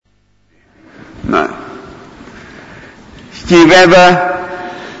No. If you've ever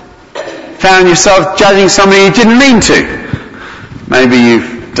found yourself judging somebody you didn't mean to, maybe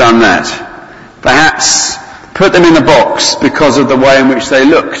you've done that. Perhaps put them in the box because of the way in which they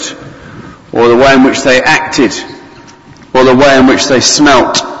looked, or the way in which they acted, or the way in which they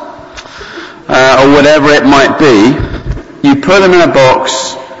smelt, or whatever it might be. You put them in a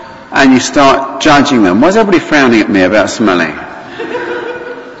box and you start judging them. Why is everybody frowning at me about smelling?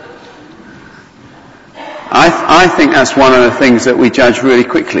 I think that's one of the things that we judge really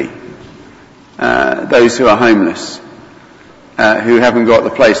quickly. Those who are homeless, who haven't got the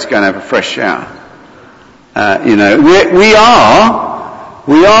place to go and have a fresh shower.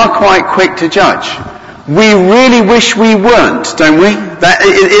 We are quite quick to judge. We really wish we weren't, don't we?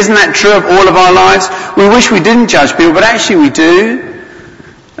 Isn't that true of all of our lives? We wish we didn't judge people, but actually we do.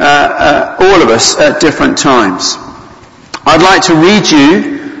 All of us at different times. I'd like to read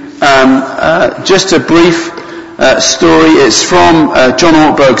you just a brief story. It's from John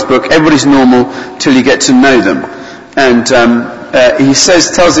Ortberg's book, Everybody's Normal Till You Get to Know Them. And he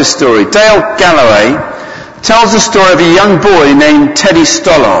tells this story. Dale Galloway tells the story of a young boy named Teddy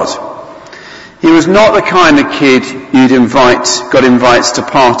Stollard. He was not the kind of kid got invites to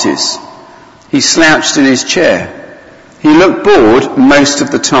parties. He slouched in his chair. He looked bored most of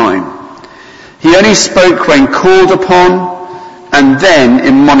the time. He only spoke when called upon, and then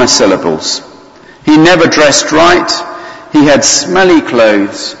in monosyllables. He never dressed right. He had smelly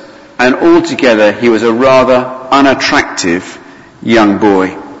clothes, and altogether he was a rather unattractive young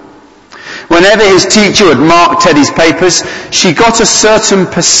boy. Whenever his teacher would mark Teddy's papers, she got a certain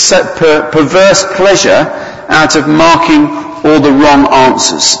perverse pleasure out of marking all the wrong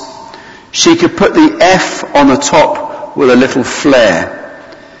answers. She could put the F on the top with a little flair.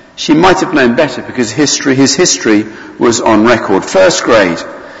 She might have known better because his history was on record. First grade,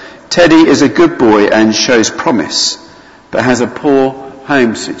 Teddy is a good boy and shows promise, but has a poor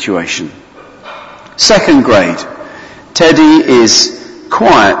home situation. Second grade, Teddy is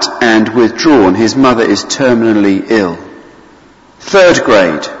quiet and withdrawn. His mother is terminally ill. Third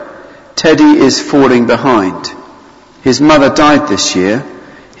grade, Teddy is falling behind. His mother died this year.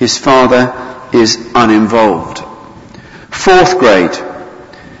 His father is uninvolved. Fourth grade,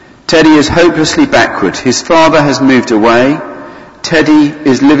 Teddy is hopelessly backward. His father has moved away. Teddy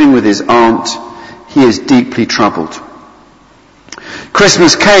is living with his aunt. He is deeply troubled.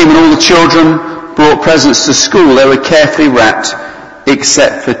 Christmas came and all the children brought presents to school. They were carefully wrapped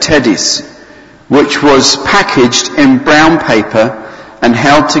except for Teddy's, which was packaged in brown paper and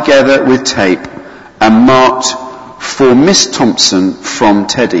held together with tape and marked "For Miss Thompson from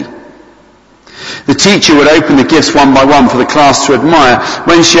Teddy." The teacher would open the gifts one by one for the class to admire.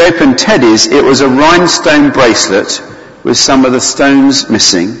 When she opened Teddy's, it was a rhinestone bracelet with some of the stones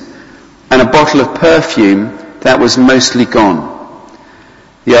missing and a bottle of perfume that was mostly gone.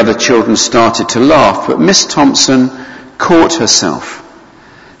 The other children started to laugh, but Miss Thompson caught herself.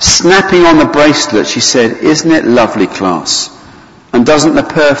 Snapping on the bracelet, she said, "Isn't it lovely, class? And doesn't the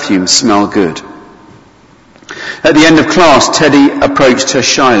perfume smell good?" At the end of class, Teddy approached her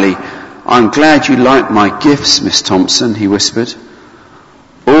shyly. "I'm glad you like my gifts, Miss Thompson," he whispered.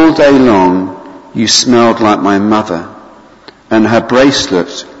 "All day long you smelled like my mother, and her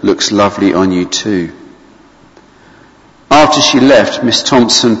bracelet looks lovely on you too." After she left, Miss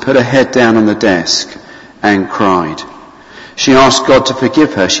Thompson put her head down on the desk and cried. She asked God to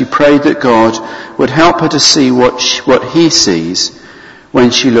forgive her. She prayed that God would help her to see what he sees when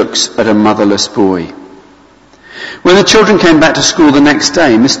she looks at a motherless boy. When the children came back to school the next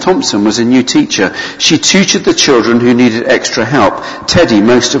day, Miss Thompson was a new teacher. She tutored the children who needed extra help, Teddy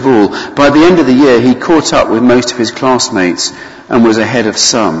most of all. By the end of the year, he caught up with most of his classmates and was ahead of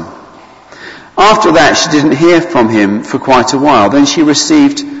some. After that, she didn't hear from him for quite a while. Then she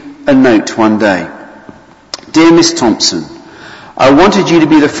received a note one day. "Dear Miss Thompson, I wanted you to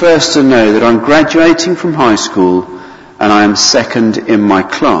be the first to know that I'm graduating from high school and I am second in my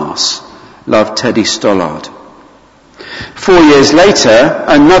class. Love, Teddy Stollard." 4 years later,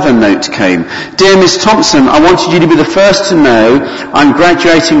 another note came. "Dear Miss Thompson, I wanted you to be the first to know I'm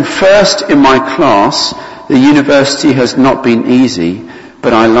graduating first in my class. The university has not been easy,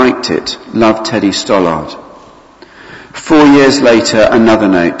 but I liked it. Love, Teddy Stollard." 4 years later, another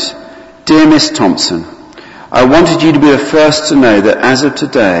note. "Dear Miss Thompson, I wanted you to be the first to know that as of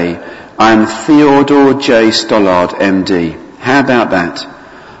today, I am Theodore J. Stollard, MD. How about that?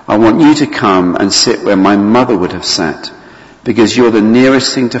 I want you to come and sit where my mother would have sat, because you're the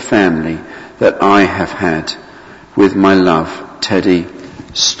nearest thing to family that I have had. With my love, Teddy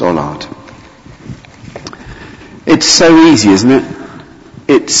Stollard." It's so easy, isn't it?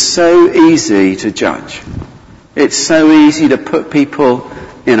 It's so easy to judge. It's so easy to put people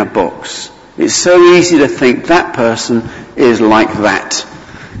in a box. It's so easy to think that person is like that.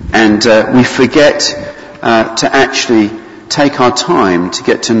 And we forget to actually take our time to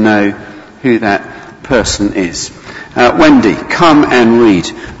get to know who that person is. Wendy, come and read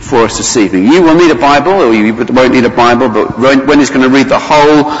for us this evening. You will need a Bible, or you won't need a Bible, but Wendy's going to read the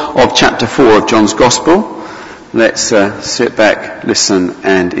whole of chapter 4 of John's Gospel. Let's sit back, listen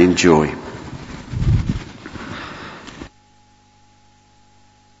and enjoy.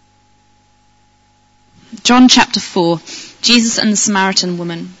 John chapter 4, Jesus and the Samaritan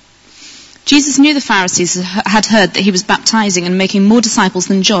woman. Jesus knew the Pharisees had heard that he was baptizing and making more disciples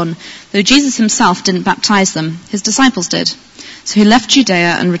than John, though Jesus himself didn't baptize them. His disciples did. So he left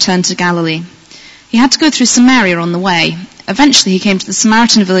Judea and returned to Galilee. He had to go through Samaria on the way. Eventually he came to the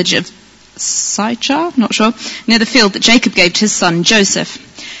Samaritan village of Sychar, near the field that Jacob gave to his son Joseph.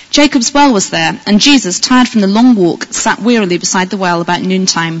 Jacob's well was there, and Jesus, tired from the long walk, sat wearily beside the well about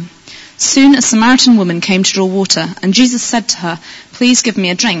noontime. Soon a Samaritan woman came to draw water, and Jesus said to her, "Please give me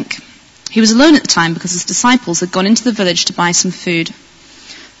a drink." He was alone at the time because his disciples had gone into the village to buy some food.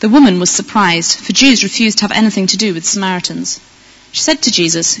 The woman was surprised, for Jews refused to have anything to do with Samaritans. She said to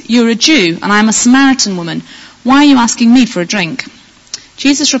Jesus, "You are a Jew, and I am a Samaritan woman. Why are you asking me for a drink?"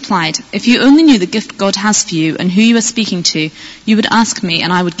 Jesus replied, "If you only knew the gift God has for you and who you are speaking to, you would ask me,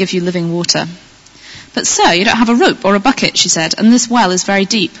 and I would give you living water." "But sir, you don't have a rope or a bucket," she said, "and this well is very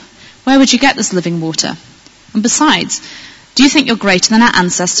deep. Where would you get this living water? And besides, do you think you're greater than our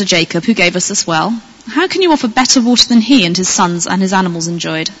ancestor Jacob, who gave us this well? How can you offer better water than he and his sons and his animals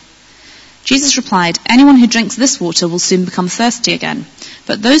enjoyed?" Jesus replied, "Anyone who drinks this water will soon become thirsty again.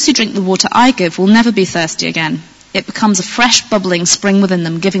 But those who drink the water I give will never be thirsty again. It becomes a fresh, bubbling spring within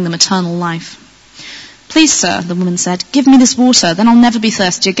them, giving them eternal life." "Please, sir," the woman said, "give me this water, then I'll never be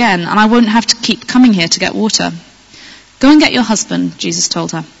thirsty again, and I won't have to keep coming here to get water." "Go and get your husband," Jesus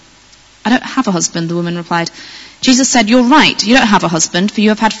told her. "I don't have a husband," the woman replied. Jesus said, "You're right, you don't have a husband, for you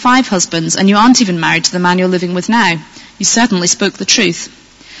have had 5 husbands, and you aren't even married to the man you're living with now. You certainly spoke the truth."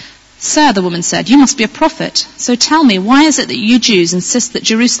 "Sir," the woman said, "you must be a prophet. So tell me, why is it that you Jews insist that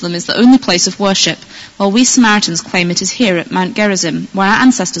Jerusalem is the only place of worship, while we Samaritans claim it is here at Mount Gerizim, where our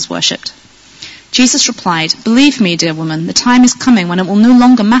ancestors worshipped?" Jesus replied, "Believe me, dear woman, the time is coming when it will no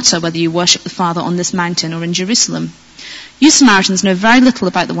longer matter whether you worship the Father on this mountain or in Jerusalem. You Samaritans know very little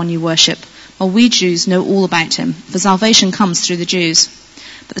about the one you worship, while we Jews know all about him, for salvation comes through the Jews.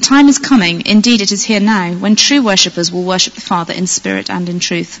 But the time is coming, indeed it is here now, when true worshippers will worship the Father in spirit and in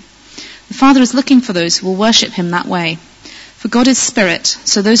truth. The Father is looking for those who will worship him that way. For God is spirit,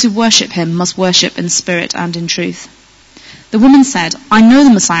 so those who worship him must worship in spirit and in truth." The woman said, "I know the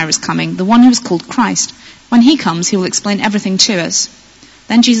Messiah is coming, the one who is called Christ. When he comes, he will explain everything to us."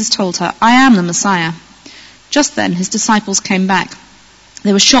 Then Jesus told her, "I am the Messiah." Just then his disciples came back.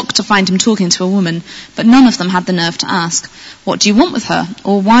 They were shocked to find him talking to a woman, but none of them had the nerve to ask, "What do you want with her?"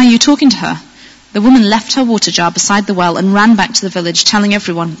 or "Why are you talking to her?" The woman left her water jar beside the well and ran back to the village, telling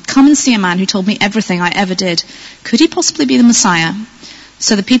everyone, "Come and see a man who told me everything I ever did. Could he possibly be the Messiah?"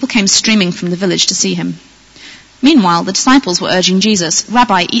 So the people came streaming from the village to see him. Meanwhile, the disciples were urging Jesus,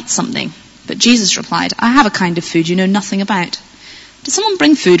 "Rabbi, eat something." But Jesus replied, "I have a kind of food you know nothing about." "Did someone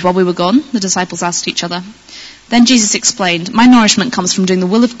bring food while we were gone?" the disciples asked each other. Then Jesus explained, "My nourishment comes from doing the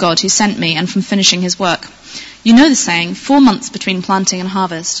will of God who sent me and from finishing his work. You know the saying, 4 months between planting and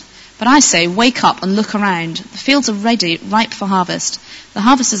harvest. But I say, wake up and look around. The fields are ready, ripe for harvest. The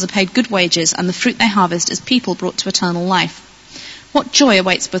harvesters are paid good wages, and the fruit they harvest is people brought to eternal life. What joy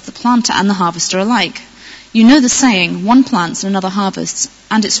awaits both the planter and the harvester alike. You know the saying, one plants and another harvests.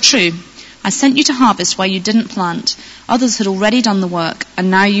 And it's true. I sent you to harvest where you didn't plant. Others had already done the work,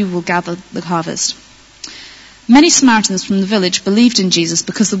 and now you will gather the harvest." Many Samaritans from the village believed in Jesus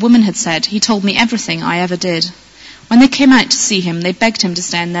because the woman had said, "He told me everything I ever did." When they came out to see him, they begged him to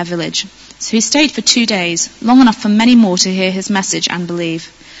stay in their village. So he stayed for 2 days, long enough for many more to hear his message and believe.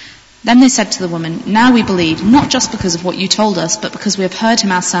 Then they said to the woman, "Now we believe, not just because of what you told us, but because we have heard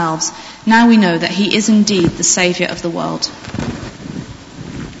him ourselves. Now we know that he is indeed the Saviour of the world."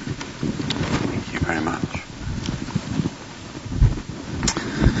 Thank you very much.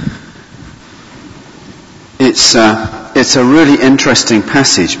 It's a really interesting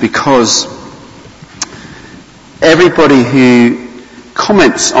passage because everybody who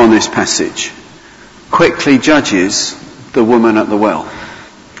comments on this passage quickly judges the woman at the well.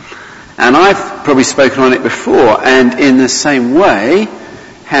 And I've probably spoken on it before, and in the same way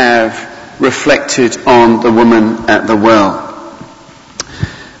have reflected on the woman at the well.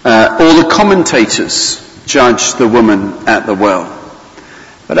 All the commentators judge the woman at the well.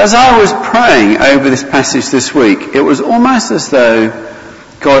 But as I was praying over this passage this week, it was almost as though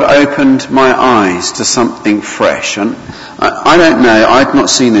God opened my eyes to something fresh. And I don't know, I've not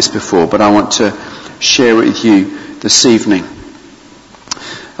seen this before, but I want to share it with you this evening.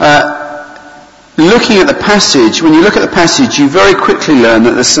 Looking at the passage, when you look at the passage, you very quickly learn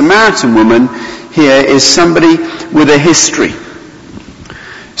that the Samaritan woman here is somebody with a history.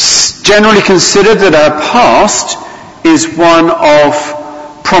 Generally considered that her past is one of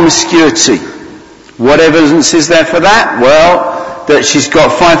promiscuity. What evidence is there for that? Well, that she's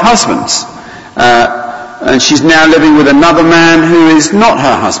got 5 husbands. And she's now living with another man who is not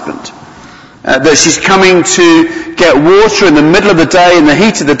her husband. That she's coming to get water in the middle of the day, in the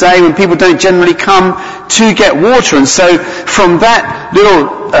heat of the day, when people don't generally come to get water. And so from that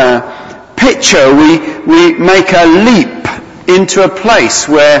little picture, we make a leap into a place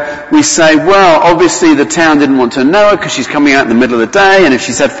where we say, well, obviously the town didn't want to know her because she's coming out in the middle of the day, and if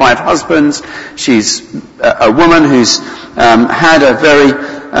she's had 5 husbands, she's a woman who's had a very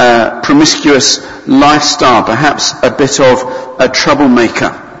promiscuous lifestyle, perhaps a bit of a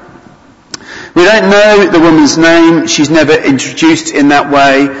troublemaker. We don't know the woman's name. She's never introduced in that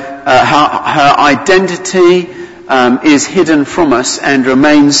way. Her identity is hidden from us and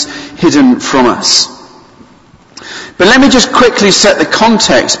remains hidden from us. But let me just quickly set the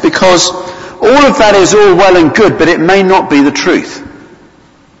context, because all of that is all well and good, but it may not be the truth.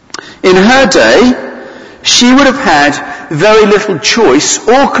 In her day, she would have had very little choice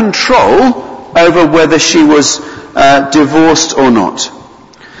or control over whether she was divorced or not.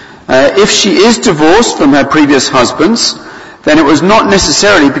 If she is divorced from her previous husbands, then it was not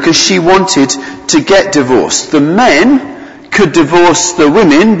necessarily because she wanted to get divorced. The men could divorce the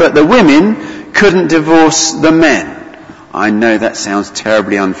women, but the women couldn't divorce the men. I know that sounds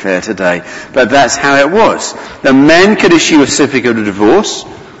terribly unfair today, but that's how it was. The men could issue a certificate of divorce,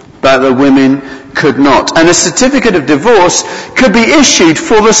 but the women could not. And a certificate of divorce could be issued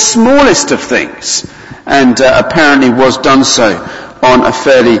for the smallest of things, and apparently was done so on a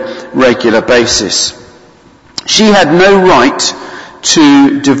fairly regular basis. She had no right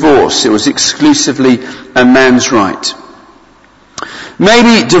to divorce. It was exclusively a man's right.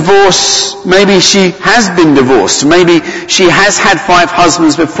 Maybe she has been divorced. Maybe she has had 5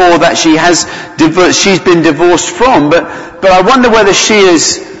 husbands before that she's been divorced from. But I wonder whether she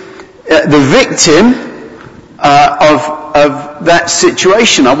is the victim of that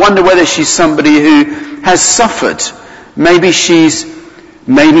situation. I wonder whether she's somebody who has suffered. Maybe she's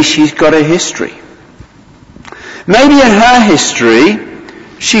got a history. Maybe in her history,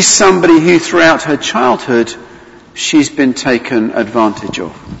 she's somebody who throughout her childhood, she's been taken advantage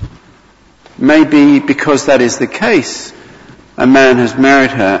of. Maybe because that is the case, a man has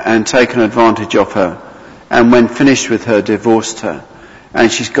married her and taken advantage of her, and when finished with her, divorced her,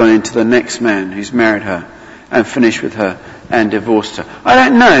 and she's gone into the next man who's married her and finished with her and divorced her. I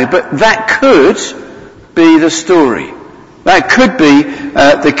don't know, but that could be the story. That could be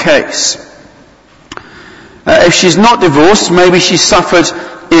the case. If she's not divorced, maybe she suffered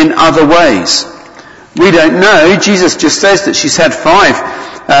in other ways. We don't know. Jesus just says that she's had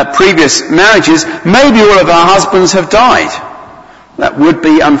 5 previous marriages. Maybe all of her husbands have died. That would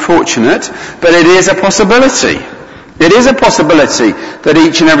be unfortunate, but it is a possibility. It is a possibility that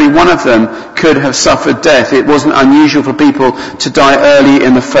each and every one of them could have suffered death. It wasn't unusual for people to die early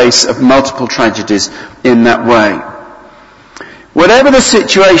in the face of multiple tragedies in that way. Whatever the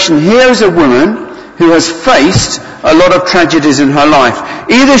situation, here is a woman who has faced a lot of tragedies in her life.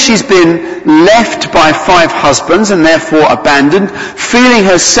 Either she's been left by 5 husbands and therefore abandoned, feeling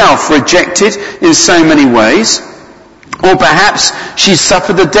herself rejected in so many ways, or perhaps she's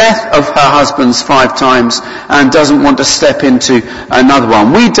suffered the death of her husbands 5 times and doesn't want to step into another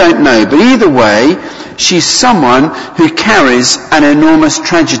one. We don't know, but either way, she's someone who carries an enormous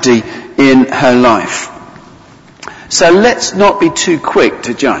tragedy in her life. So let's not be too quick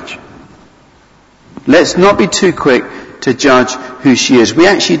to judge. Let's not be too quick to judge who she is. We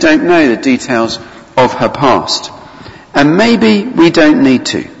actually don't know the details of her past. And maybe we don't need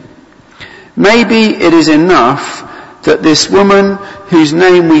to. Maybe it is enough that this woman, whose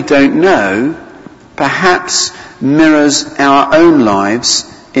name we don't know, perhaps mirrors our own lives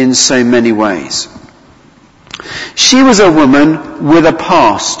in so many ways. She was a woman with a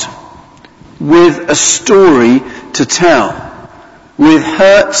past, with a story to tell, with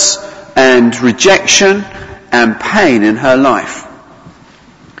hurts and rejection and pain in her life.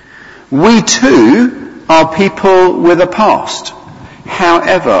 We too are people with a past,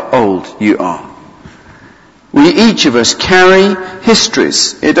 however old you are. We, each of us, carry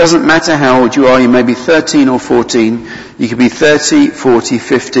histories. It doesn't matter how old you are. You may be 13 or 14. You could be 30, 40,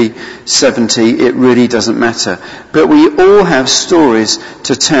 50, 70. It really doesn't matter. But we all have stories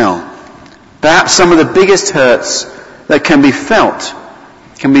to tell. Perhaps some of the biggest hurts that can be felt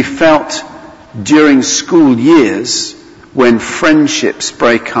during school years when friendships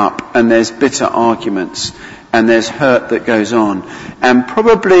break up and there's bitter arguments and there's hurt that goes on. And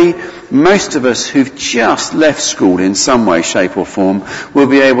probably most of us who've just left school in some way, shape or form will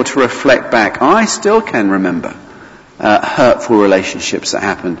be able to reflect back. I still can remember hurtful relationships that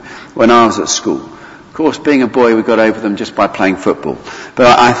happened when I was at school. Of course, being a boy, we got over them just by playing football.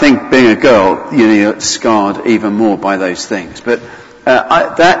 But I think being a girl, you're scarred even more by those things. But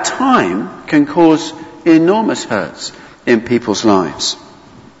that time can cause enormous hurts in people's lives.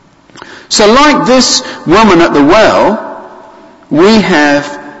 So like this woman at the well, we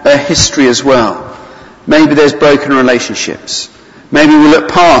have a history as well. Maybe there's broken relationships. Maybe we look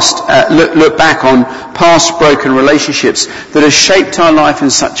back on past broken relationships that have shaped our life in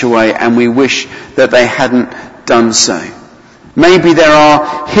such a way and we wish that they hadn't done so. Maybe there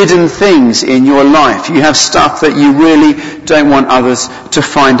are hidden things in your life. You have stuff that you really don't want others to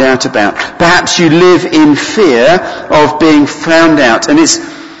find out about. Perhaps you live in fear of being found out. And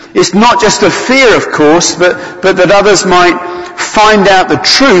it's not just a fear, of course, but that others might find out the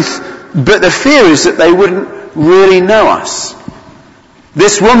truth, but the fear is that they wouldn't really know us.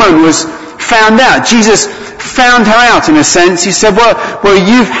 This woman was found out. Jesus found her out in a sense. He said, well,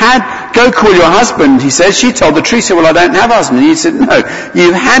 go call your husband, he said. She told the truth. She said, well, I don't have a husband. He said, no,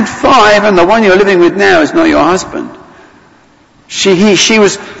 you've had 5 and the one you're living with now is not your husband. She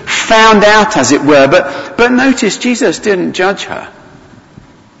was found out, as it were, but notice Jesus didn't judge her.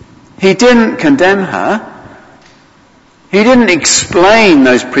 He didn't condemn her. He didn't explain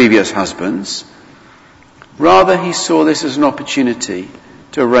those previous husbands. Rather, he saw this as an opportunity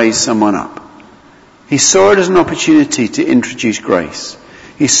to raise someone up. He saw it as an opportunity to introduce grace.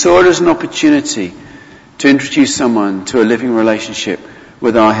 He saw it as an opportunity to introduce someone to a living relationship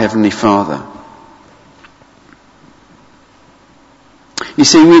with our Heavenly Father. You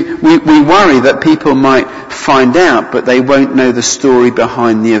see, we worry that people might find out, but they won't know the story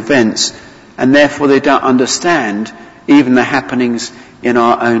behind the events, and therefore they don't understand even the happenings in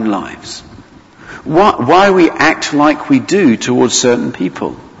our own lives. Why we act like we do towards certain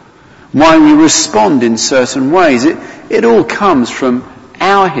people. Why we respond in certain ways. It all comes from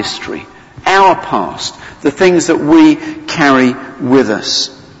our history, our past, the things that we carry with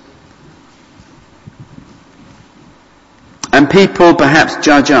us. And people perhaps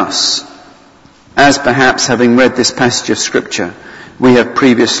judge us, as perhaps having read this passage of Scripture, we have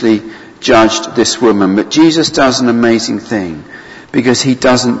previously judged this woman. But Jesus does an amazing thing, because he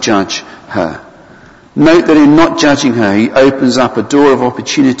doesn't judge her. Note that in not judging her, he opens up a door of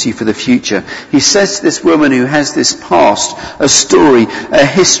opportunity for the future. He says to this woman who has this past, a story, a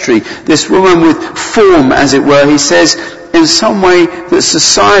history, this woman with form, as it were, he says, in some way that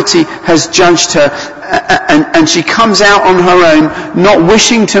society has judged her, and she comes out on her own, not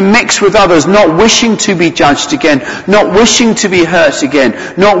wishing to mix with others, not wishing to be judged again, not wishing to be hurt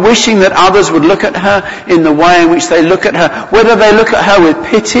again, not wishing that others would look at her in the way in which they look at her, whether they look at her with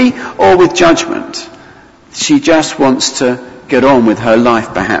pity or with judgment. She just wants to get on with her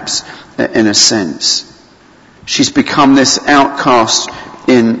life, perhaps, in a sense. She's become this outcast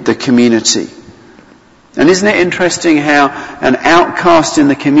in the community. And isn't it interesting how an outcast in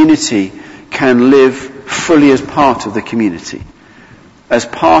the community can live fully as part of the community? As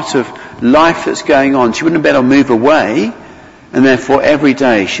part of life that's going on. She wouldn't have been able to move away, and therefore every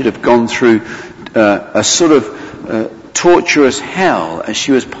day she'd have gone through a sort of torturous hell as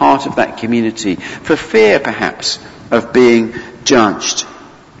she was part of that community, for fear perhaps of being judged.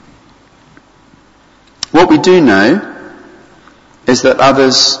 What we do know is that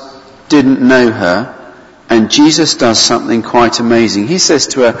others didn't know her, and Jesus does something quite amazing. He says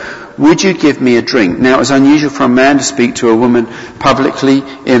to her, would you give me a drink? Now, it was unusual for a man to speak to a woman publicly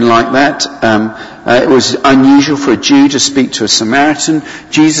in like that. It was unusual for a Jew to speak to a Samaritan.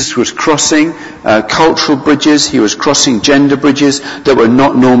 Jesus was crossing cultural bridges. He was crossing gender bridges that were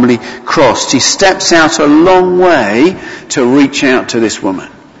not normally crossed. He steps out a long way to reach out to this woman.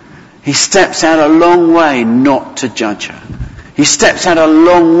 He steps out a long way not to judge her. He steps out a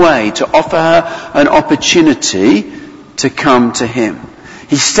long way to offer her an opportunity to come to him.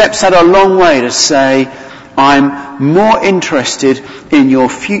 He steps out a long way to say, I'm more interested in your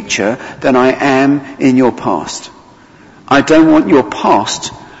future than I am in your past. I don't want your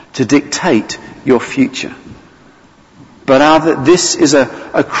past to dictate your future. But this is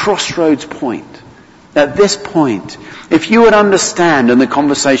a crossroads point At this point, if you would understand, and the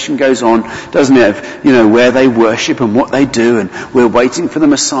conversation goes on, doesn't it, of, where they worship and what they do, and we're waiting for the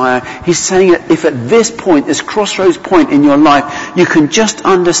Messiah. He's saying that if at this point, this crossroads point in your life, you can just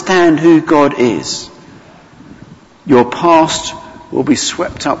understand who God is, your past will be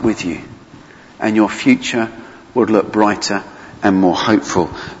swept up with you, and your future would look brighter and more hopeful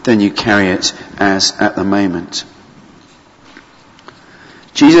than you carry it as at the moment.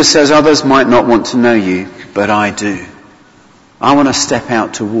 Jesus says others might not want to know you, but I do. I want to step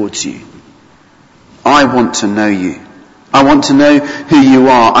out towards you. I want to know you. I want to know who you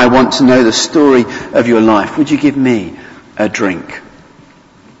are. I want to know the story of your life. Would you give me a drink?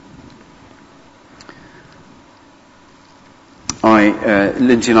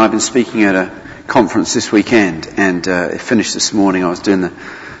 Lindsay and I have been speaking at a conference this weekend, and it finished this morning. I was doing the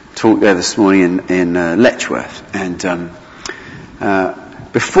talk there this morning in Letchworth, and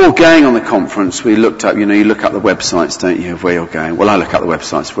before going on the conference, we looked up, you look up the websites, don't you, of where you're going. Well, I look up the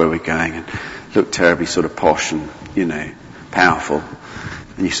websites of where we're going and look terribly sort of posh and, powerful.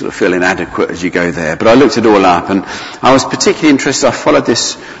 And you sort of feel inadequate as you go there. But I looked it all up, and I was particularly interested. I followed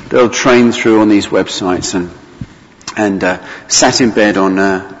this little train through on these websites and sat in bed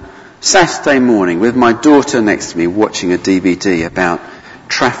on Saturday morning with my daughter next to me watching a DVD about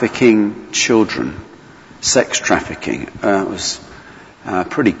trafficking children, sex trafficking. It was a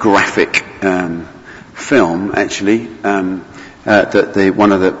pretty graphic film, actually, that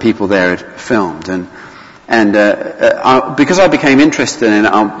one of the people there had filmed, and because I became interested in it,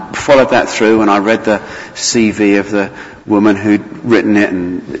 I followed that through, and I read the CV of the woman who'd written it,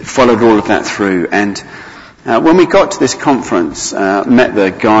 and followed all of that through. And when we got to this conference, met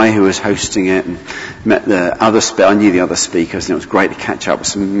the guy who was hosting it, and met the other. I knew the other speakers, and it was great to catch up with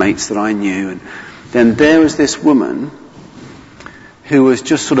some mates that I knew. And then there was this woman who was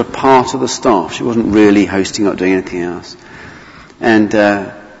just sort of part of the staff. She wasn't really hosting or doing anything else. And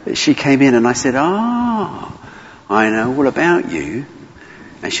she came in, and I said, I know all about you.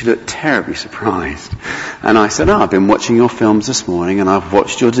 And she looked terribly surprised. And I said, I've been watching your films this morning, and I've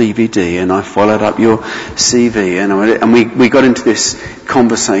watched your DVD, and I followed up your CV, and we got into this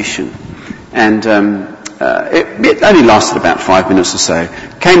conversation. And it only lasted about 5 minutes or so.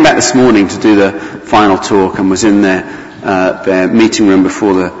 Came back this morning to do the final talk, and was in their meeting room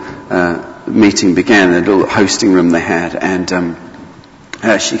before the meeting began, the little hosting room they had, and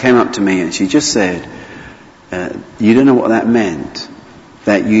she came up to me and she just said, you don't know what that meant,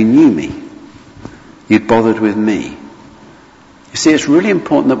 that you knew me, you'd bothered with me. You see, it's really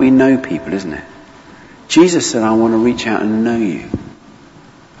important that we know people, isn't it? Jesus said, I want to reach out and know you.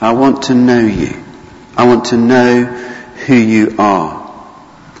 I want to know you. I want to know who you are.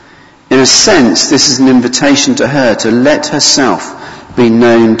 In a sense, this is an invitation to her to let herself be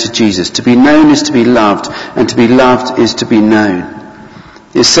known to Jesus. To be known is to be loved, and to be loved is to be known.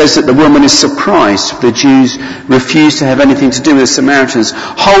 It says that the woman is surprised. The Jews refused to have anything to do with the Samaritans.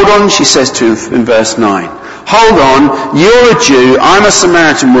 Hold on, she says to him in verse 9. Hold on, you're a Jew, I'm a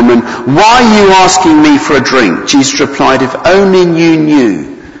Samaritan woman. Why are you asking me for a drink? Jesus replied, if only you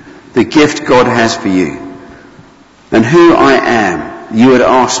knew the gift God has for you and who I am, you would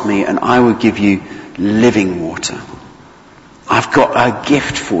ask me and I would give you living water. I've got a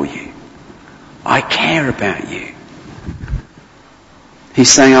gift for you. I care about you. He's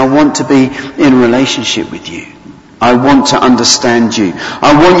saying, I want to be in relationship with you. I want to understand you.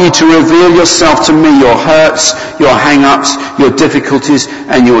 I want you to reveal yourself to me, your hurts, your hang-ups, your difficulties,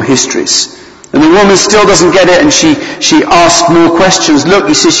 and your histories. And the woman still doesn't get it, and she asks more questions.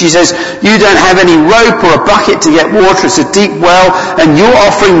 Look, she says, you don't have any rope or a bucket to get water. It's a deep well, and you're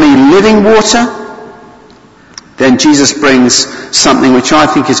offering me living water? Then Jesus brings something which I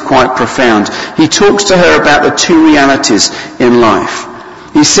think is quite profound. He talks to her about the two realities in life.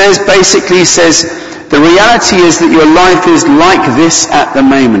 He says, the reality is that your life is like this at the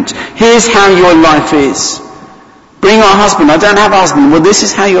moment. Here's how your life is. Bring our husband. I don't have a husband. Well, this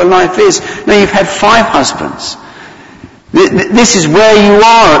is how your life is. Now, you've had 5 husbands. This is where you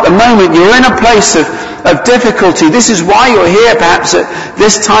are at the moment. You're in a place of difficulty. This is why you're here, perhaps at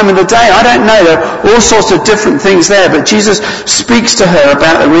this time of the day. I don't know. There are all sorts of different things there. But Jesus speaks to her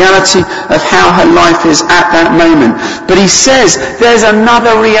about the reality of how her life is at that moment. But he says there's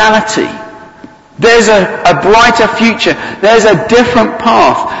another reality. There's a brighter future. There's a different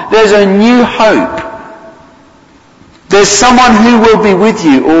path. There's a new hope. There's someone who will be with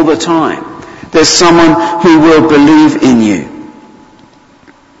you all the time. There's someone who will believe in you.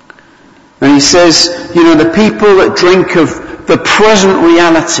 And he says, the people that drink of the present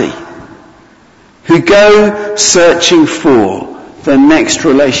reality, who go searching for the next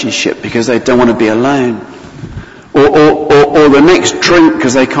relationship because they don't want to be alone, or the next drink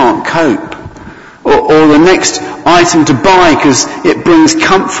because they can't cope, or the next item to buy because it brings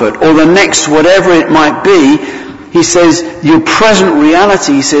comfort, or the next whatever it might be. He says, your present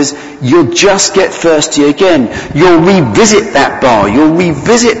reality, he says, you'll just get thirsty again. You'll revisit that bar. You'll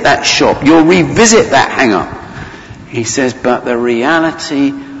revisit that shop. You'll revisit that hang-up. He says, but the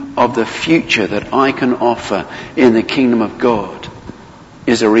reality of the future that I can offer in the kingdom of God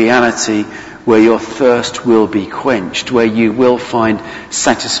is a reality where your thirst will be quenched, where you will find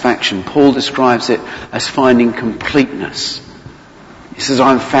satisfaction. Paul describes it as finding completeness. He says,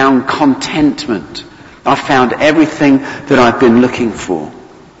 I've found contentment. I've found everything that I've been looking for.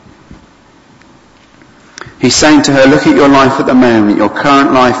 He's saying to her, look at your life at the moment. Your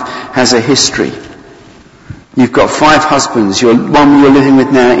current life has a history. You've got 5 husbands. One you're living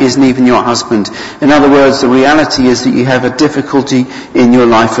with now isn't even your husband. In other words, the reality is that you have a difficulty in your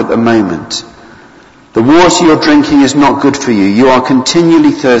life at the moment. The water you're drinking is not good for you. You are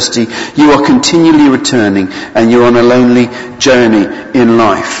continually thirsty. You are continually returning. And you're on a lonely journey in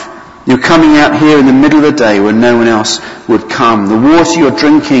life. You're coming out here in the middle of the day when no one else would come. The water you're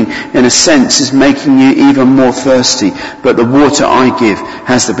drinking, in a sense, is making you even more thirsty. But the water I give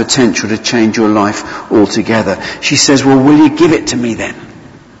has the potential to change your life altogether. She says, well, will you give it to me then?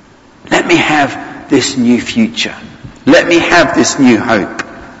 Let me have this new future. Let me have this new hope.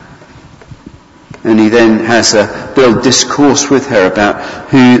 And he then has a little discourse with her about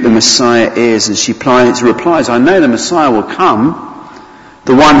who the Messiah is. And she replies, I know the Messiah will come.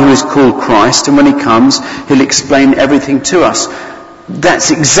 The one who is called Christ, and when he comes, he'll explain everything to us.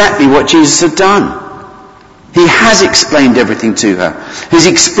 That's exactly what Jesus had done. He has explained everything to her. He's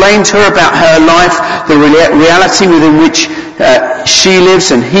explained to her about her life, the reality within which she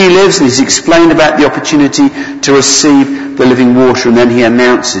lives and he lives, and he's explained about the opportunity to receive the living water. And then he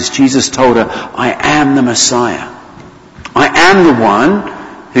announces, Jesus told her, I am the Messiah. I am the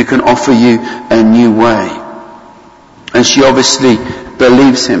one who can offer you a new way. And she obviously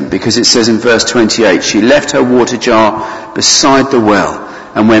believes him, because it says in verse 28, she left her water jar beside the well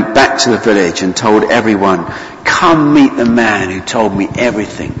and went back to the village and told everyone, come meet the man who told me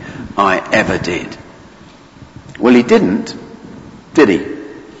everything I ever did. Well, he didn't, did he?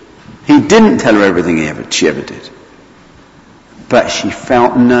 He didn't tell her everything she ever did. But she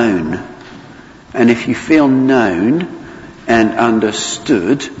felt known. And if you feel known and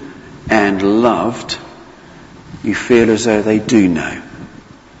understood and loved, you feel as though they do know.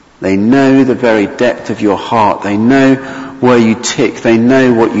 They know the very depth of your heart. They know where you tick. They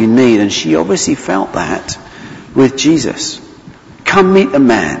know what you need. And she obviously felt that with Jesus. Come meet the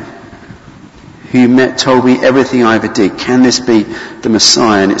man who told me everything I ever did. Can this be the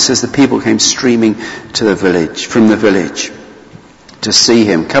Messiah? And it says the people came streaming to the village, from the village, to see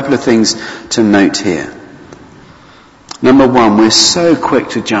him. A couple of things to note here. Number one, we're so quick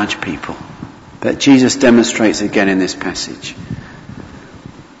to judge people. But Jesus demonstrates again in this passage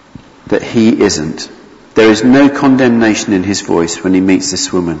that he isn't. There is no condemnation in his voice when he meets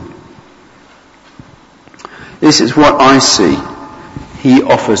this woman. This is what I see. He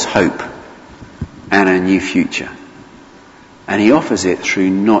offers hope and a new future. And he offers it through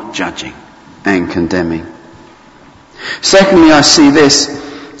not judging and condemning. Secondly, I see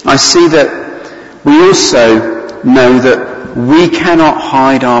this. I see that we also know that we cannot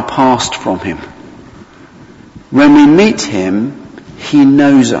hide our past from him. When we meet him, he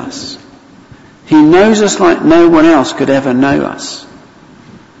knows us. He knows us like no one else could ever know us.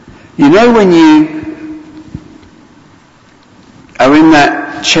 You know, when you are in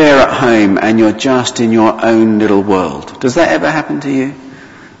that chair at home and you're just in your own little world. Does that ever happen to you?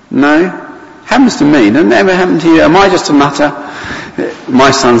 No? Happens to me. Doesn't it ever happen to you? Am I just a nutter?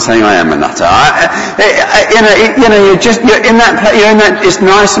 My son's saying I am a nutter. You're in that, it's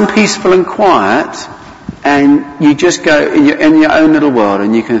nice and peaceful and quiet. And you just go in your own little world,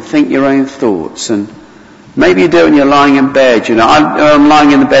 and you can think your own thoughts. And maybe you do it when you're lying in bed. You know, I'm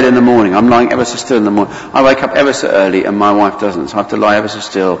lying in the bed in the morning. I'm lying ever so still in the morning. I wake up ever so early, and my wife doesn't, so I have to lie ever so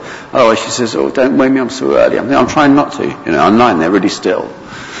still. Otherwise, she says, "Oh, don't wake me up so early." I'm trying not to. You know, I'm lying there really still.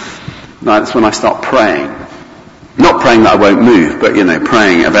 That's when I start praying. Not praying that I won't move, but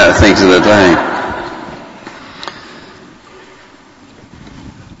praying about the things of the day.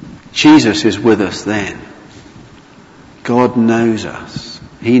 Jesus is with us then. God knows us.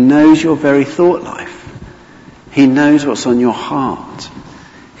 He knows your very thought life. He knows what's on your heart.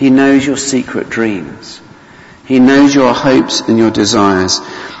 He knows your secret dreams. He knows your hopes and your desires.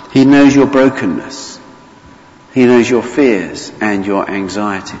 He knows your brokenness. He knows your fears and your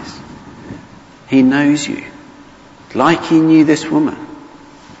anxieties. He knows you. like he knew this woman.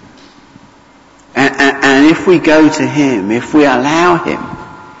 And if we go to him, if we allow him,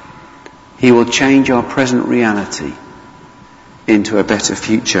 he will change our present reality into a better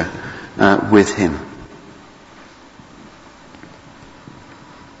future with him.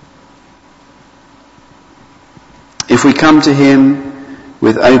 If we come to him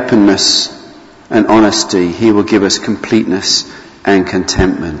with openness and honesty, he will give us completeness and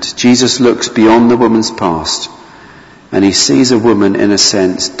contentment. Jesus looks beyond the woman's past and he sees a woman, in a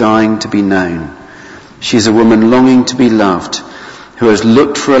sense, dying to be known. She's a woman longing to be loved, who has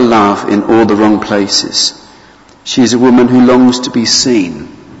looked for a love in all the wrong places. She's a woman who longs to be seen,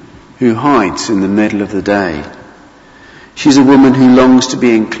 who hides in the middle of the day. She's a woman who longs to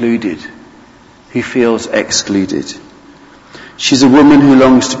be included, who feels excluded. She's a woman who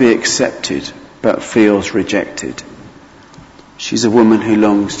longs to be accepted, but feels rejected. She's a woman who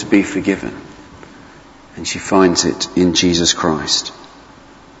longs to be forgiven, and she finds it in Jesus Christ.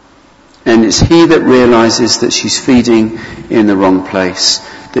 And it's he that realizes that she's feeding in the wrong place,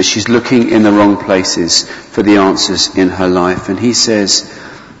 that she's looking in the wrong places for the answers in her life. And he says,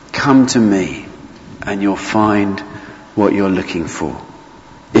 come to me and you'll find what you're looking for.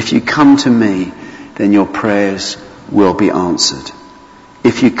 If you come to me, then your prayers will be answered.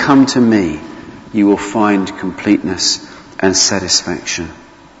 If you come to me, you will find completeness and satisfaction.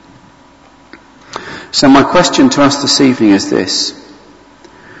 So my question to us this evening is this: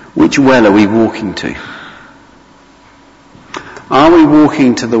 which well are we walking to? Are we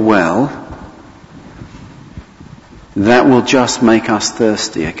walking to the well that will just make us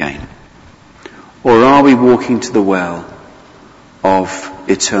thirsty again? Or are we walking to the well of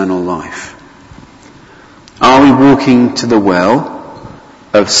eternal life? Are we walking to the well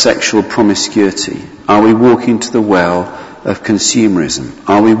of sexual promiscuity? Are we walking to the well of consumerism?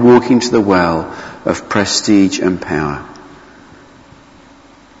 Are we walking to the well of prestige and power?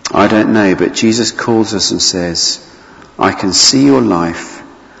 I don't know, but Jesus calls us and says, I can see your life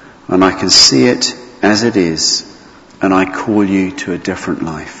and I can see it as it is, and I call you to a different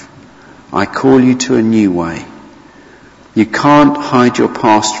life. I call you to a new way. You can't hide your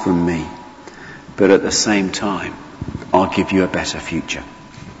past from me, but at the same time, I'll give you a better future.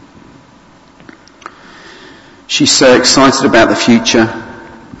 She's so excited about the future,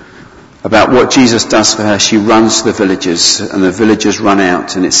 about what Jesus does for her. She runs to the villagers, and the villagers run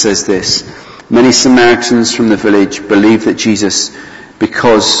out, and it says this: many Samaritans from the village believed that Jesus,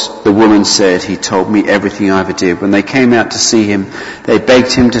 because the woman said, he told me everything I ever did. When they came out to see him, they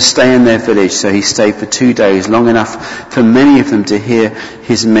begged him to stay in their village, so he stayed for 2 days, long enough for many of them to hear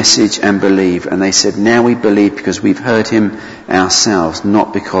his message and believe. And they said, now we believe because we've heard him ourselves,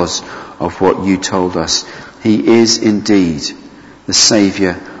 not because of what you told us. He is indeed the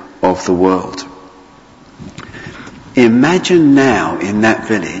Saviour of the world. Imagine now in that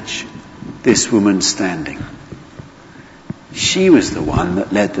village this woman standing. She was the one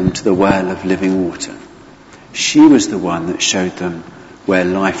that led them to the well of living water. She was the one that showed them where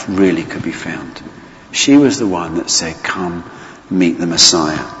life really could be found. She was the one that said, come meet the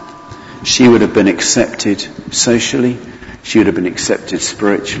Messiah. She would have been accepted socially. She would have been accepted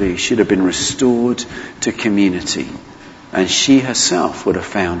spiritually. She would have been restored to community. And she herself would have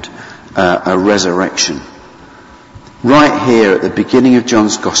found a resurrection. Right here at the beginning of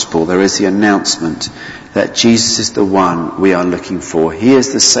John's Gospel, there is the announcement that Jesus is the one we are looking for. He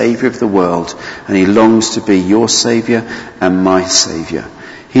is the Saviour of the world, and he longs to be your Saviour and my Saviour.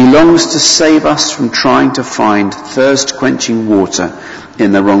 He longs to save us from trying to find thirst-quenching water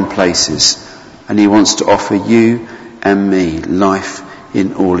in the wrong places, and he wants to offer you and me life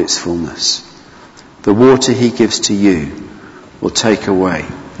in all its fullness. The water he gives to you will take away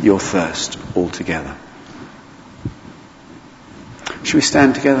your thirst altogether. Should we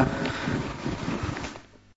stand together?